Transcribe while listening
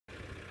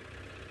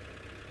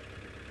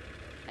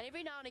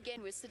every now and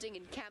again we're sitting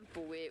in camp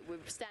or we're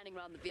standing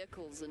around the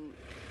vehicles and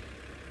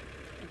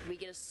we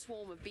get a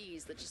swarm of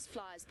bees that just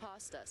flies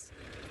past us.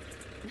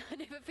 I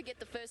never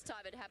forget the first time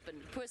it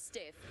happened. Poor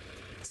Stef.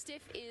 Stef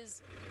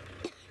is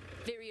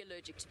very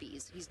allergic to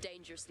bees. He's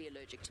dangerously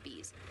allergic to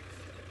bees.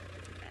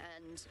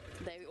 And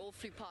they all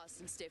flew past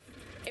and Stef,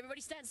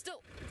 everybody stand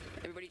still.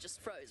 Everybody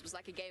just froze. It was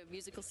like a game of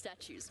musical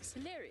statues. It was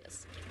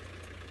hilarious.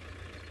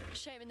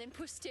 Shame. And then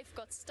poor Stef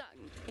got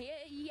stung.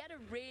 He had a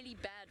really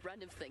bad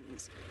run of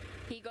things.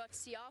 He got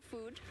CR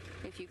food,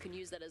 if you can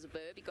use that as a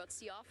verb. He got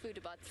CR food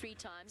about 3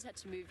 times, had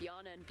to move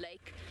Yana and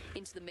Blake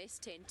into the mess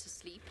tent to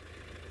sleep.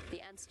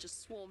 The ants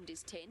just swarmed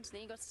his tent.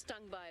 Then he got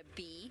stung by a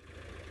bee,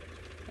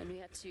 and we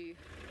had to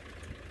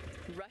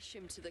rush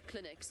him to the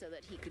clinic so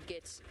that he could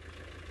get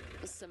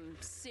some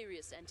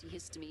serious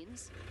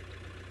antihistamines.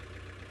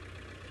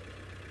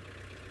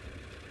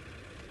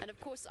 And of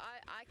course,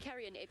 I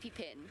carry an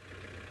EpiPen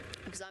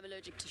because I'm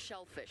allergic to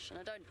shellfish,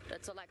 and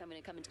it's not like I'm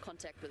going to come into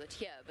contact with it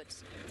here, but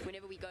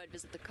whenever we go and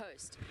visit the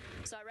coast.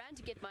 So I ran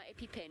to get my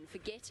EpiPen,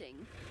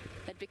 forgetting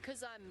that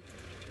because I'm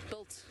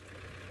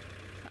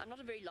not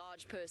a very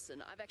large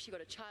person, I've actually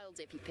got a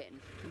child's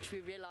EpiPen, which we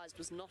realized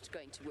was not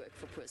going to work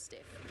for poor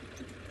Stef.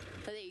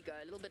 So there you go,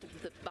 a little bit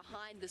of the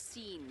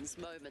behind-the-scenes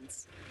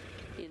moments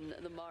in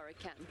the Mara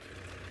camp.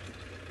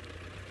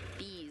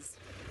 Bees.